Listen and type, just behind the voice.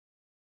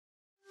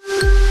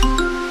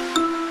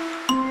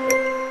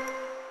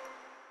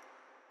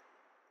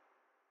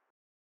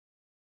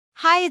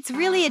Hi, it's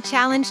really a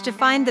challenge to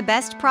find the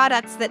best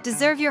products that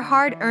deserve your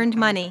hard-earned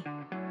money.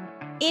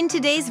 In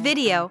today's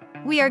video,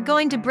 we are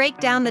going to break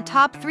down the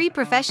top 3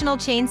 professional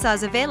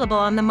chainsaws available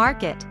on the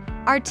market.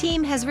 Our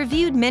team has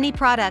reviewed many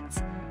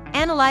products,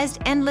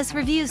 analyzed endless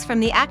reviews from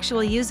the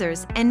actual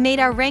users, and made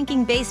our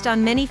ranking based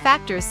on many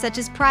factors such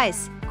as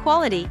price,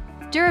 quality,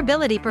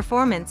 durability,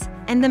 performance,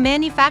 and the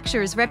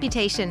manufacturer's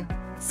reputation.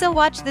 So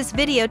watch this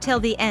video till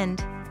the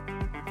end.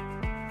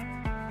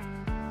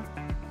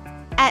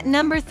 At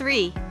number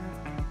 3.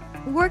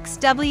 WORX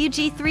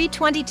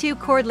WG322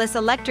 Cordless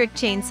Electric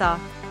Chainsaw.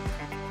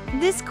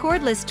 This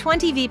cordless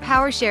 20V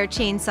PowerShare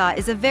chainsaw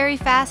is a very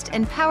fast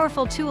and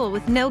powerful tool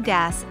with no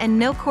gas and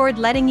no cord,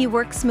 letting you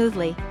work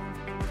smoothly.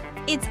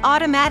 Its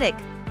automatic,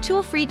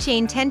 tool-free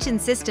chain tension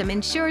system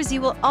ensures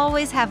you will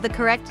always have the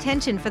correct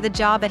tension for the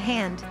job at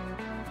hand.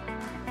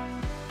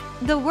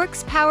 The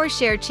WORX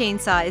PowerShare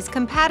chainsaw is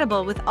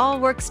compatible with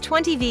all WORX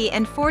 20V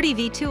and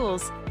 40V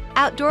tools,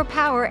 outdoor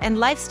power and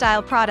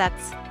lifestyle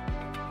products.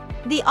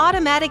 The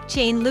automatic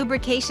chain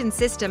lubrication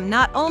system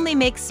not only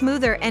makes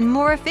smoother and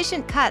more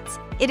efficient cuts,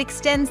 it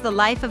extends the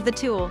life of the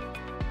tool.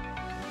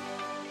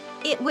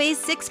 It weighs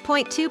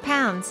 6.2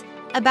 pounds,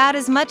 about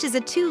as much as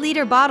a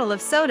 2-liter bottle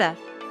of soda,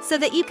 so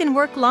that you can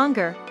work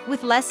longer,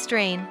 with less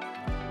strain.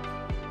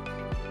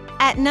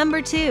 At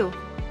number 2.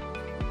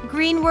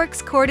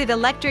 Greenworks Corded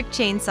Electric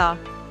Chainsaw.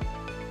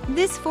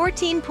 This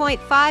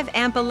 14.5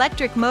 amp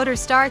electric motor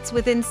starts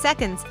within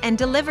seconds and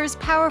delivers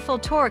powerful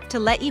torque to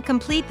let you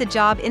complete the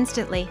job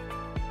instantly.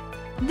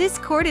 This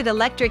corded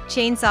electric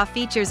chainsaw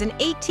features an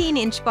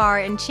 18-inch bar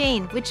and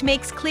chain, which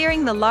makes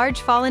clearing the large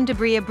fallen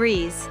debris a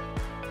breeze.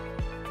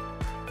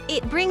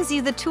 It brings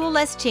you the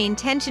tool-less chain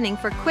tensioning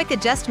for quick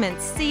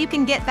adjustments so you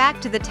can get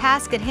back to the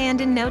task at hand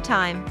in no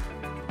time.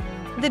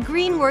 The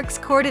Greenworks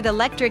corded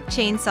electric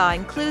chainsaw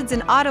includes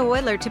an auto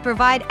oiler to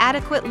provide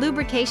adequate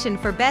lubrication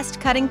for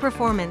best cutting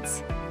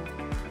performance.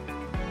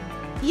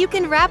 You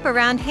can wrap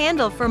around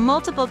handle for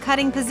multiple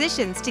cutting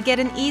positions to get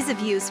an ease of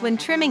use when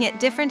trimming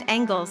at different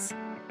angles.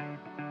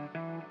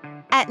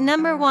 At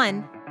number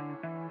 1.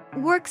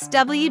 WORX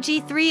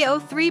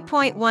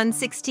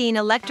WG303.116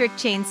 Electric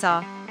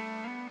Chainsaw.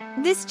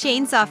 This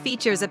chainsaw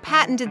features a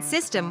patented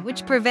system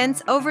which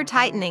prevents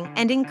over-tightening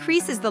and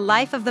increases the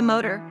life of the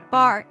motor,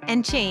 bar,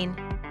 and chain.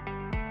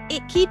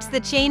 It keeps the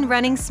chain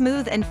running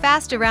smooth and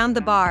fast around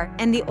the bar,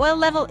 and the oil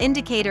level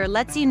indicator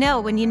lets you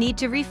know when you need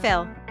to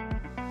refill.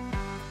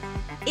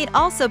 It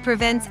also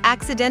prevents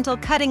accidental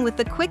cutting with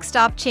the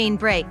quick-stop chain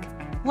brake,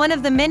 one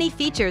of the many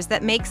features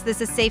that makes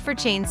this a safer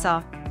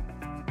chainsaw.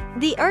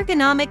 The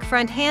ergonomic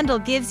front handle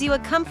gives you a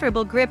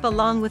comfortable grip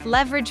along with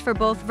leverage for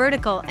both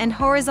vertical and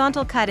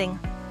horizontal cutting.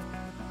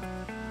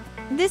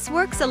 This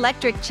WORX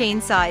electric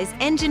chainsaw is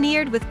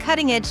engineered with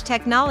cutting-edge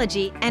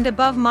technology and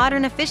above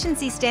modern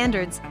efficiency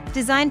standards,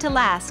 designed to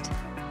last.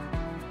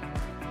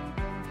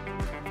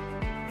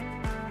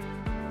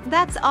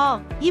 That's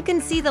all. You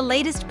can see the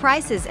latest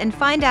prices and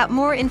find out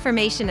more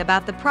information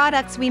about the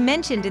products we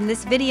mentioned in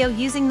this video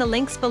using the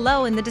links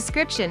below in the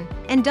description,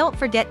 and don't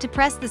forget to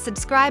press the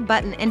subscribe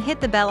button and hit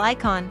the bell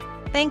icon.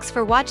 Thanks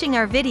for watching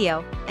our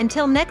video.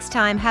 Until next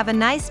time, have a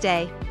nice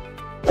day.